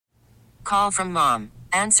call from mom.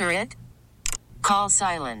 Answer it. Call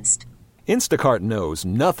silenced. Instacart knows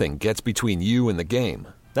nothing gets between you and the game.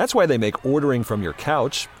 That's why they make ordering from your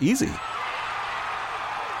couch easy.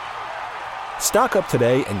 Stock up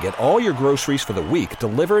today and get all your groceries for the week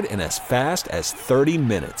delivered in as fast as 30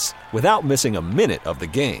 minutes without missing a minute of the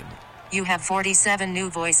game. You have 47 new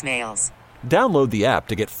voicemails. Download the app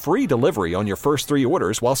to get free delivery on your first 3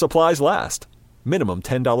 orders while supplies last. Minimum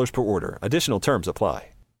 $10 per order. Additional terms apply.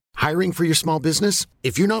 Hiring for your small business?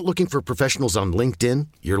 If you're not looking for professionals on LinkedIn,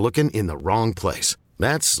 you're looking in the wrong place.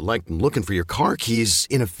 That's like looking for your car keys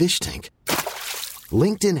in a fish tank.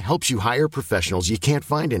 LinkedIn helps you hire professionals you can't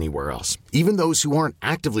find anywhere else, even those who aren't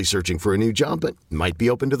actively searching for a new job but might be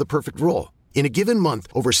open to the perfect role. In a given month,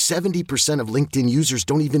 over 70% of LinkedIn users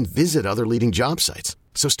don't even visit other leading job sites.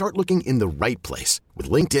 So start looking in the right place. With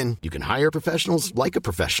LinkedIn, you can hire professionals like a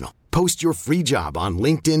professional. Post your free job on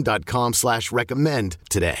linkedin.com/recommend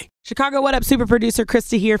today. Chicago, what up? Super producer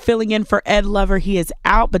Krista here, filling in for Ed Lover. He is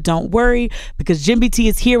out, but don't worry, because Jim BT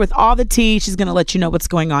is here with all the tea. She's going to let you know what's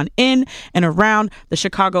going on in and around the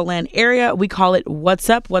Chicagoland area. We call it What's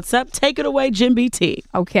Up, What's Up. Take it away, Jim BT.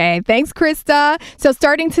 Okay, thanks, Krista. So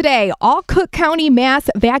starting today, all Cook County mass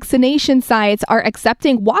vaccination sites are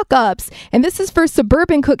accepting walk-ups, and this is for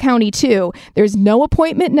suburban Cook County, too. There's no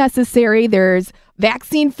appointment necessary. There's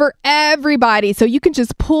vaccine for everybody, so you can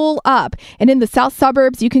just pull up. And in the south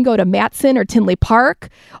suburbs, you can go to Matson or Tinley Park,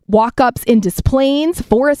 walk-ups in Des Plaines,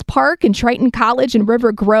 Forest Park, and Triton College and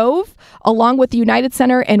River Grove, along with the United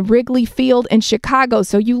Center and Wrigley Field in Chicago.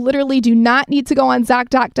 So you literally do not need to go on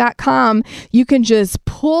ZocDoc.com. You can just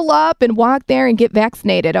pull up and walk there and get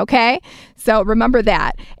vaccinated, okay? So remember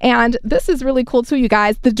that. And this is really cool too, you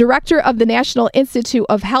guys. The director of the National Institute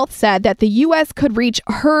of Health said that the U.S. could reach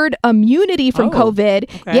herd immunity from COVID.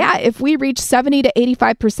 Okay. Yeah, if we reach 70 to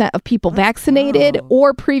 85% of people vaccinated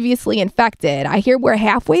or previously infected. I hear we're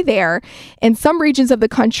halfway there. And some regions of the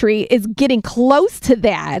country is getting close to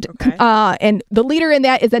that. Okay. And the leader in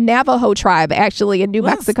that is a Navajo tribe, actually, in New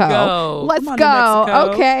Mexico. Let's go.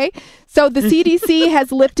 Okay. So the CDC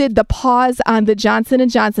has lifted the pause on the Johnson &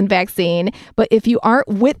 Johnson vaccine. But if you aren't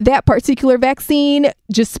with that particular vaccine,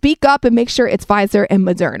 just speak up and make sure it's Pfizer and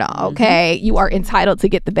Moderna, okay? You are entitled to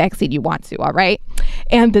get the vaccine you want to, all right?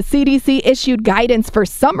 And the CDC issued guidance for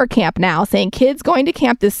summer camp now, saying kids going to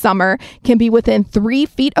camp this summer can be within 3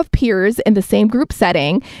 feet of peers in the same group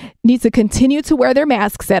setting, need to continue to wear their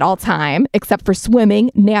masks at all time, except for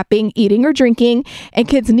swimming, napping, eating, or drinking. And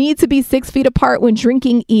kids need to be 6 feet apart when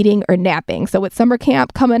drinking, eating, or napping. So with summer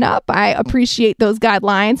camp coming up, I appreciate those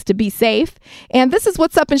guidelines to be safe. And this is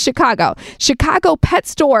what's up in Chicago. Chicago pet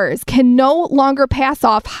stores can no longer pass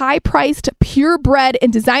off high-priced, purebred,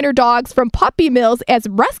 and designer dogs from puppy mills as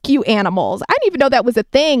rescue animals. I didn't even know that was a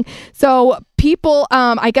thing. So people,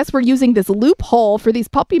 I guess we're using this loophole for these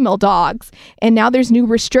puppy mill dogs. And now there's new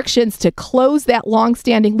restrictions to close that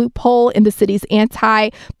longstanding loophole in the city's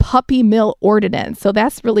anti-puppy mill ordinance. So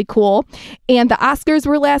that's really cool. And the Oscars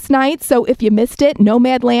were last night. So if you missed it,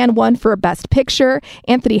 Nomadland won for Best Picture.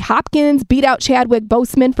 Anthony Hopkins beat out Chadwick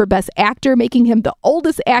Boseman for Best Actor, making him the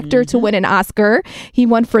oldest actor to win an Oscar. He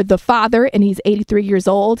won for The Father, and he's 83 years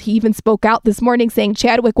old. He even spoke out this morning saying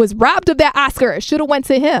Chadwick was robbed of that Oscar. It should have went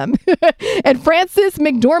to him. And Frances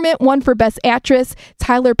McDormand won for Best Actress.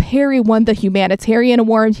 Tyler Perry won the Humanitarian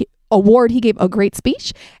Award. He gave a great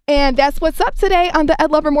speech. And that's what's up today on the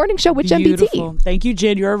Ed Lover Morning Show with Jen BT. Thank you,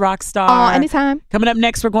 Jen. You're a rock star. Anytime. Coming up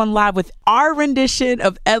next, we're going live with our rendition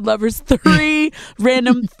of Ed Lover's 3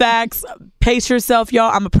 random facts. Pace yourself,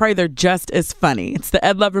 y'all. I'm going to pray they're just as funny. It's the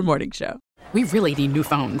Ed Lover Morning Show. We really need new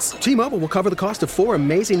phones. T-Mobile will cover the cost of 4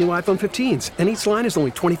 amazing new iPhone 15s, and each line is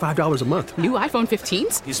only $25 a month. New iPhone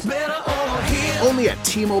 15s? It's better over here. Only at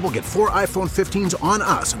T-Mobile, get 4 iPhone 15s on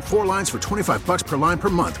us and 4 lines for $25 per line per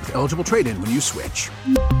month with eligible trade-in when you switch.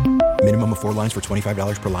 Minimum of 4 lines for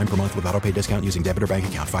 $25 per line per month with autopay discount using debit or bank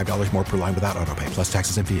account. $5 more per line without autopay, plus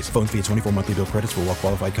taxes and fees. Phone fee at 24 monthly bill credits for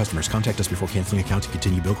well-qualified customers. Contact us before canceling account to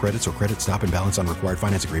continue bill credits or credit stop and balance on required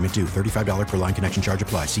finance agreement due. $35 per line connection charge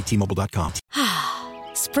applies. See T-Mobile.com.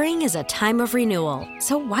 Spring is a time of renewal,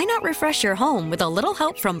 so why not refresh your home with a little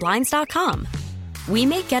help from Blinds.com? We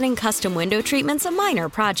make getting custom window treatments a minor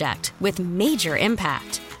project with major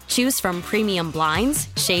impact. Choose from premium blinds,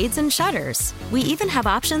 shades, and shutters. We even have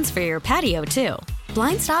options for your patio, too.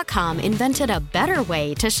 Blinds.com invented a better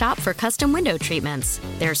way to shop for custom window treatments.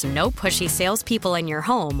 There's no pushy salespeople in your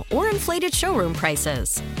home or inflated showroom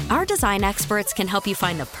prices. Our design experts can help you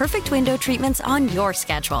find the perfect window treatments on your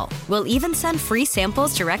schedule. We'll even send free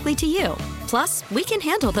samples directly to you. Plus, we can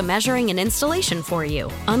handle the measuring and installation for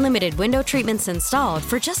you. Unlimited window treatments installed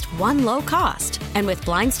for just one low cost. And with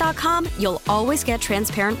Blinds.com, you'll always get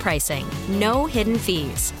transparent pricing. No hidden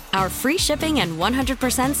fees. Our free shipping and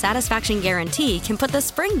 100% satisfaction guarantee can put the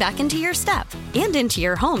spring back into your step and into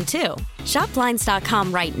your home, too. Shop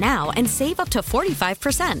Blinds.com right now and save up to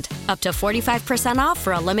 45%. Up to 45% off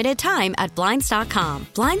for a limited time at Blinds.com.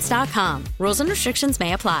 Blinds.com. Rules and restrictions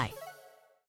may apply.